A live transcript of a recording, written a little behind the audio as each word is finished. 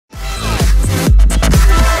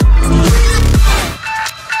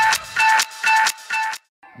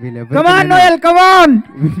Come on, Noel, come on!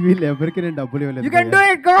 వీళ్ళెవరికి నేను డబ్బులు ఇవ్వలేదు. You can do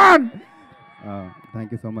it, come on!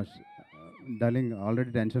 Thank you so much darling.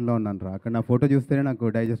 Already టెన్షన్లో ఉన్నాను రా. అక్కడ నా ఫోటో చూస్తేనే నాకు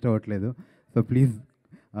డైజెస్ట్ అవ్వట్లేదు. So please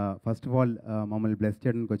first of all మమ్మల్ని బ్లెస్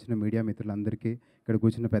చేయడానికి వచ్చిన మీడియా మిత్రులందరికీ, ఇక్కడ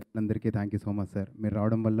కూర్చున్న పెద్దలందరికీ thank you so much sir. మీరు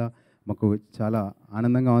రావడం వల్ల మాకు చాలా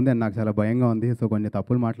ఆనందంగా ఉంది అండ్ నాకు చాలా భయంగా ఉంది. సో కొన్ని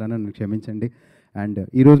తప్పులు మాట్లాడినా నన్ను క్షమించండి. అండ్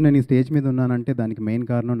ఈరోజు నేను ఈ స్టేజ్ మీద ఉన్నానంటే దానికి మెయిన్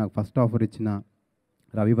కారణం నాకు ఫస్ట్ ఆఫర్ ఇచ్చిన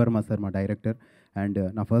రవివర్మ సార్, మా డైరెక్టర్. అండ్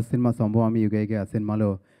నా ఫస్ట్ సినిమా సంభవామి యుగైగే, ఆ సినిమాలో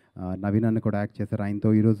నవీన్ అన్న కూడా యాక్ట్ చేశారు. ఆయనతో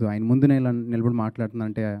ఈరోజు ఆయన ముందు నేను నిలబడి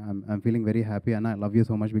మాట్లాడుతున్నానంటే ఐఎమ్ ఫీలింగ్ వెరీ హ్యాపీ అన్న. I love you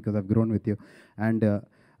so much because I've grown with you. And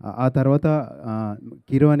ఆ తర్వాత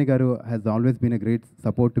కీరవాణి గారు has always been a great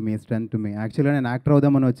support to me, strength to me. యాక్చువల్గా నేను యాక్టర్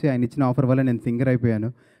అవుదామని వచ్చి ఆయన ఇచ్చిన ఆఫర్ వల్ల నేను సింగర్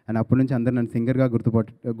అయిపోయాను. అండ్ అప్పటి నుంచి అందరూ నన్ను సింగర్గా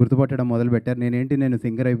గుర్తుపట్టడం మొదలుపెట్టారు. నేను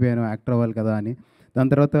సింగర్ అయిపోయాను, యాక్టర్ అవ్వాలి కదా అని. దాని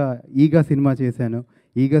తర్వాత ఈగా సినిమా చేశాను.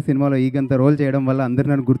 ఈగా సినిమాలో ఈగంత రోల్ చేయడం వల్ల అందరు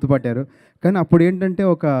నన్ను గుర్తుపట్టారు. కానీ అప్పుడు ఏంటంటే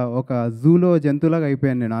ఒక జూలో జంతువులాగా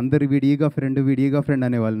అయిపోయాను నేను. అందరు వీడి ఈగా ఫ్రెండ్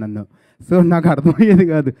అనేవాళ్ళు నన్ను. సో నాకు అర్థమయ్యేది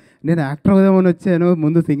కాదు, నేను యాక్టర్ అవుదామని వచ్చాను,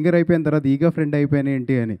 ముందు సింగర్ అయిపోయిన తర్వాత ఈగా ఫ్రెండ్ అయిపోయాను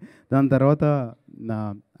ఏంటి అని. దాని తర్వాత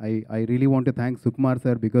I really want to thank Sukumar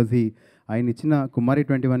sir because ఆయన ఇచ్చిన కుమారి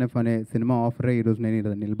 21F అనే సినిమా ఆఫరే ఈరోజు నేను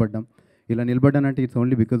ఇలా నిలబడ్డానంటే it's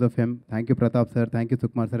only because of him. Thank you Pratap sir, thank you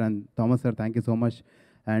Sukumar sir and Thomas sir, thank you so much.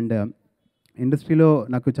 And ఇండస్ట్రీలో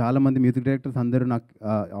నాకు చాలామంది మ్యూజిక్ డైరెక్టర్స్ అందరూ నాకు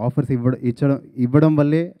ఆఫర్స్ ఇవ్వడం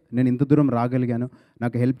వల్లే నేను ఇంత దూరం రాగలిగాను.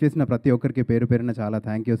 నాకు హెల్ప్ చేసిన ప్రతి ఒక్కరికి పేరు పేరున చాలా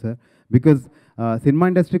thank you sir. Because cinema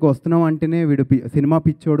ఇండస్ట్రీకి వస్తున్నాం అంటేనే వీడు సినిమా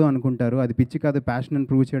పిచ్చోడు అనుకుంటారు. అది పిచ్చి కాదు, ప్యాషన్ అని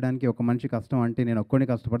ప్రూవ్ చేయడానికి ఒక మనిషి కష్టం అంటే నేను ఒక్కడిని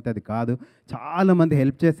కష్టపడితే అది కాదు. చాలామంది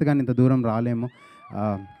హెల్ప్ చేస్తే కానీ ఇంత దూరం రాలేము.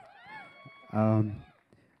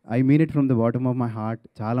 I mean it from the bottom of my heart.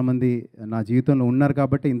 చాలామంది నా జీవితంలో ఉన్నారు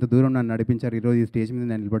కాబట్టి ఇంత దూరం నన్ను నడిపించారు. ఈరోజు ఈ స్టేజ్ మీద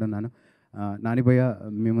నేను నిలబడున్నాను. నానిభయ్య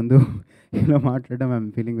మీ ముందు ఇలా మాట్లాడడం I'm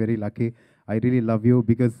feeling very lucky. I really love you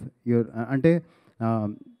because your అంటే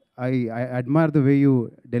I admire the way you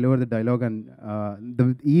deliver the dialogue and the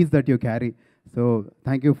is that you carry. So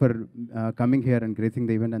thank you for coming here and gracing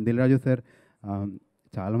the event. And Dil Raju sir,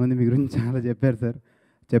 చాలామంది మీ గురించి చాలా చెప్పారు sir.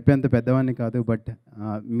 చెప్పేంత పెద్దవాడిని కాదు, but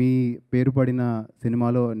మీ పేరు పడిన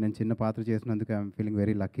సినిమాలో నేను చిన్న పాత్ర చేసినందుకు I'm feeling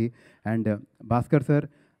very lucky. And Bhaskar sir,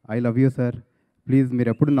 I love you sir. Please మీరు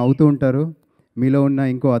ఎప్పుడు నవ్వుతూ ఉంటారు, మీలో ఉన్న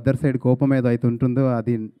ఇంకో అదర్ సైడ్ కోపం ఏదో అయితే ఉంటుందో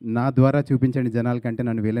అది నా ద్వారా చూపించండి జనాలకంటే,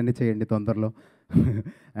 నన్ను విలని చేయండి తొందరలో.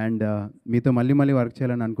 అండ్ మీతో మళ్ళీ వర్క్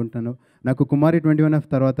చేయాలని అనుకుంటున్నాను. నాకు కుమారి 21F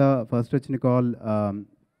తర్వాత ఫస్ట్ వచ్చిన కాల్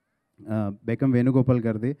బెక్కం వేణుగోపాల్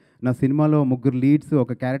గారిది. నా సినిమాలో 3 లీడ్స్,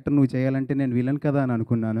 ఒక క్యారెక్టర్ నువ్వు చేయాలంటే నేను విలన్ కదా అని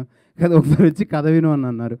అనుకున్నాను. కదా ఒకసారి వచ్చి కథ విను అని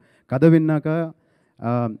అన్నారు. కథ విన్నాక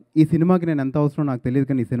ఈ సినిమాకి నేను ఎంత అవసరం నాకు తెలియదు,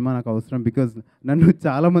 కానీ ఈ సినిమా నాకు అవసరం. బికాజ్ నన్ను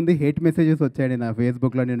చాలామంది హేట్ మెసేజెస్ వచ్చాయండి నా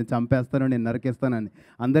ఫేస్బుక్లో, నేను చంపేస్తాను, నేను నరికేస్తానని.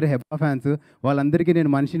 అందరు హెబ్బా ఫ్యాన్స్, వాళ్ళందరికీ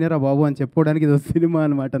నేను మనిషినేరా బాబు అని చెప్పుకోవడానికి ఇది సినిమా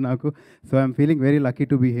అనమాట నాకు. So I'm feeling very lucky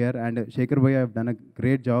to be here. And Shekhar భయ్య have done a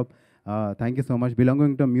great job. Thank you so much.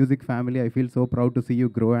 Belonging to music family, I feel so proud to see you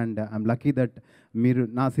grow. And I'm lucky that మీరు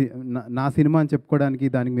నా cinema అని చెప్పుకోవడానికి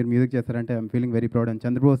దానికి మీరు music చేస్తారంటే I'm feeling very proud. And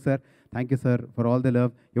Chandrabose sir, thank you sir for all the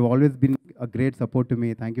love. You always been a great support to me.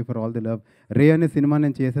 Thank you for all the love. రే అనే cinema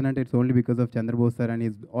నేను చేశానంటే it's only because of Chandrabose sir and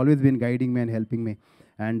is always been guiding me and helping me.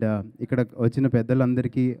 And ఇక్కడ వచ్చిన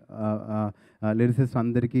పెద్దలందరికీ, lyricist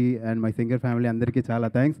అందరికీ and my singer family అందరికీ చాలా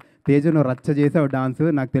thanks. Teja నువ్వు రచ్చ చేసావు డాన్స్,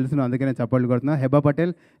 నాకు తెలుసు, అందుకనే చప్పట్లు కొడుతున్నా. హెబా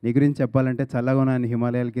పటేల్, నీ గురించి చెప్పాలంటే చల్లగా ఉన్నాను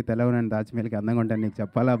హిమాలయాలకి, తెల్లగా ఉన్నాను దాచిమేలకి, అందంగా ఉంటాను, నీకు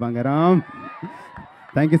చెప్పాలా బంగారం.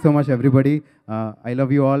 Thank you so much everybody. I love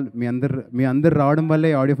you all. మీ అందరు రావడం వల్లే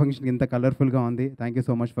ఆడియో ఫంక్షన్ ఇంత కలర్ఫుల్గా ఉంది. Thank you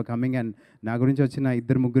so much for coming. And నా గురించి వచ్చిన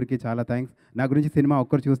 2-3కి చాలా థ్యాంక్స్. నా గురించి సినిమా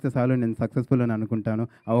ఒక్కరు చూస్తే చాలు, నేను సక్సెస్ఫుల్ అని అనుకుంటాను.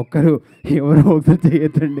 ఆ ఒక్కరు ఎవరో ఒకసారి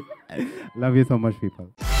చేయొద్దండి. Love you so much people.